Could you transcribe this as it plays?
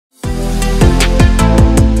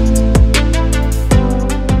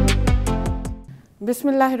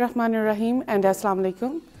Bismillahirrahmanirrahim and Assalamu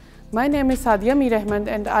alaikum. My name is Sadia Ahmad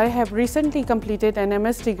and I have recently completed an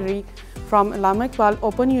MS degree from Allama Iqbal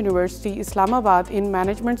Open University, Islamabad in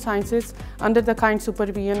Management Sciences under the kind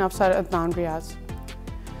supervision of Sir Adnan Riaz.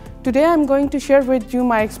 Today I am going to share with you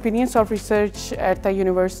my experience of research at the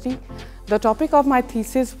university. The topic of my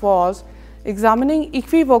thesis was examining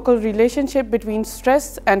equivocal relationship between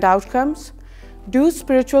stress and outcomes. Do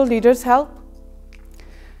spiritual leaders help?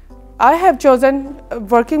 I have chosen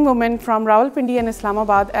working women from Rawalpindi and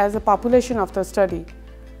Islamabad as a population of the study.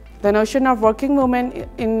 The notion of working women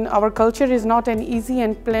in our culture is not an easy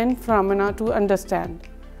and plain phenomena to understand.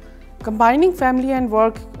 Combining family and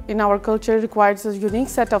work in our culture requires a unique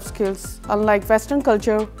set of skills, unlike Western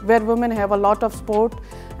culture where women have a lot of support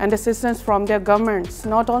and assistance from their governments,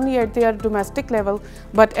 not only at their domestic level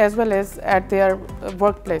but as well as at their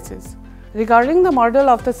workplaces. Regarding the model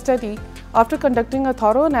of the study, after conducting a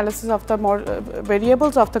thorough analysis of the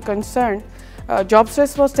variables of the concern, job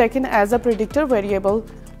stress was taken as a predictor variable,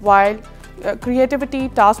 while creativity,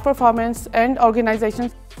 task performance, and organization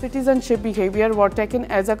citizenship behavior were taken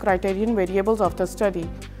as a criterion variables of the study.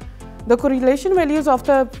 The correlation values of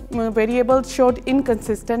the variables showed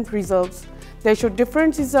inconsistent results. They showed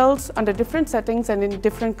different results under different settings and in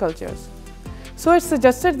different cultures. So it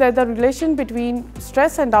suggested that the relation between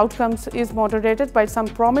stress and outcomes is moderated by some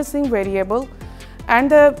promising variable, and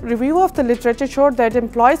the review of the literature showed that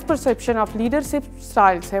employees' perception of leadership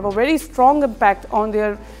styles have a very strong impact on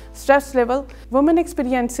their stress level. Women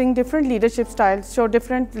experiencing different leadership styles show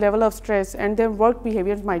different level of stress and their work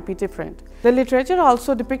behaviors might be different. The literature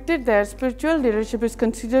also depicted that spiritual leadership is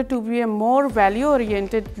considered to be a more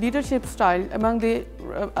value-oriented leadership style among the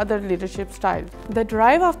other leadership styles. The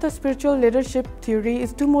drive of the spiritual leadership theory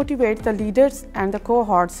is to motivate the leaders and the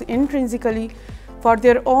cohorts intrinsically for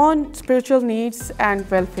their own spiritual needs and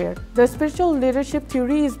welfare. The spiritual leadership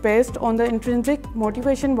theory is based on the intrinsic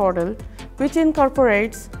motivation model, which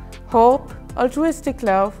incorporates hope, altruistic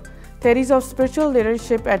love, theories of spiritual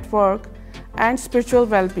leadership at work, and spiritual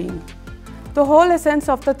well-being. The whole essence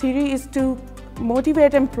of the theory is to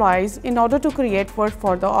motivate employees in order to create worth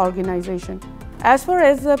for the organization. As far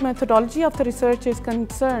as the methodology of the research is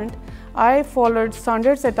concerned, I followed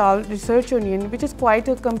Sanders et al. Research Union, which is quite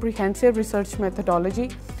a comprehensive research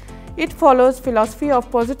methodology. It follows philosophy of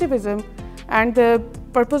positivism, and the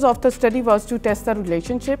purpose of the study was to test the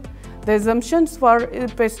relationship. The assumptions were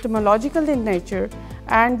epistemological in nature,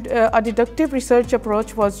 and a deductive research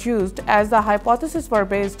approach was used as the hypotheses were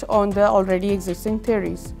based on the already existing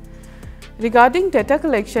theories. Regarding data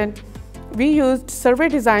collection, we used survey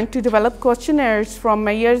design to develop questionnaires from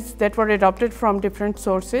measures that were adopted from different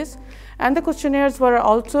sources, and the questionnaires were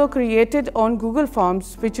also created on Google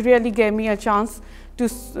Forms, which really gave me a chance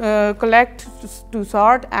to collect, to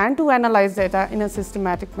sort, and to analyze data in a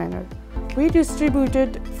systematic manner. We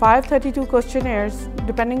distributed 532 questionnaires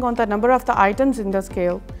depending on the number of the items in the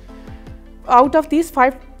scale. Out of these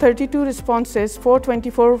 532 responses,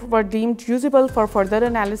 424 were deemed usable for further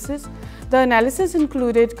analysis. The analysis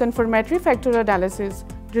included confirmatory factor analysis,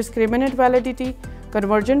 discriminant validity,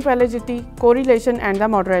 convergent validity, correlation, and the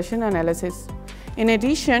moderation analysis. In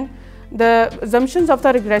addition, the assumptions of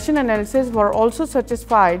the regression analysis were also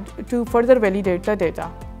satisfied to further validate the data.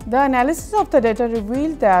 The analysis of the data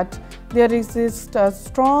revealed that there exists a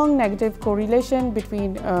strong negative correlation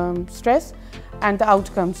between stress and the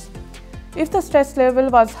outcomes. If the stress level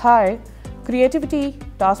was high, creativity,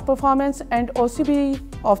 task performance, and OCB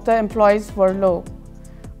of the employees were low.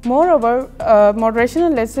 Moreover, moderation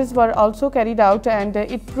analysis were also carried out, and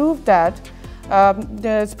it proved that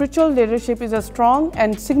the spiritual leadership is a strong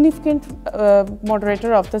and significant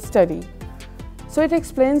moderator of the study. So it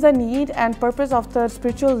explains the need and purpose of the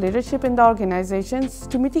spiritual leadership in the organizations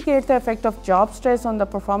to mitigate the effect of job stress on the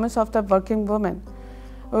performance of the working women,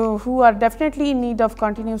 who are definitely in need of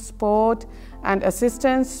continuous support and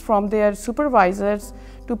assistance from their supervisors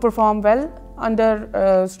to perform well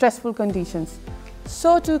under stressful conditions.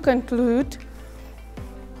 So to conclude,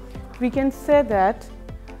 we can say that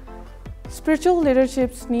spiritual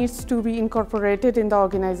leadership needs to be incorporated in the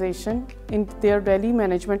organization in their daily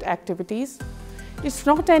management activities. It's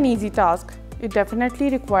not an easy task. It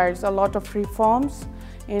definitely requires a lot of reforms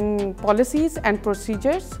in policies and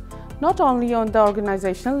procedures, not only on the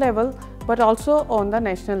organizational level, but also on the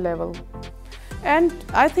national level. And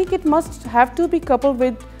I think it must have to be coupled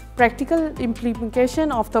with practical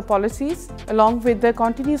implementation of the policies along with the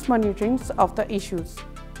continuous monitoring of the issues.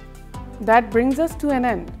 That brings us to an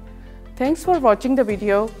end. Thanks for watching the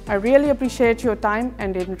video. I really appreciate your time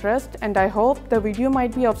and interest, and I hope the video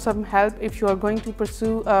might be of some help if you are going to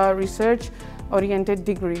pursue a research-oriented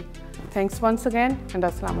degree. Thanks once again, and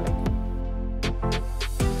Assalamu alaikum.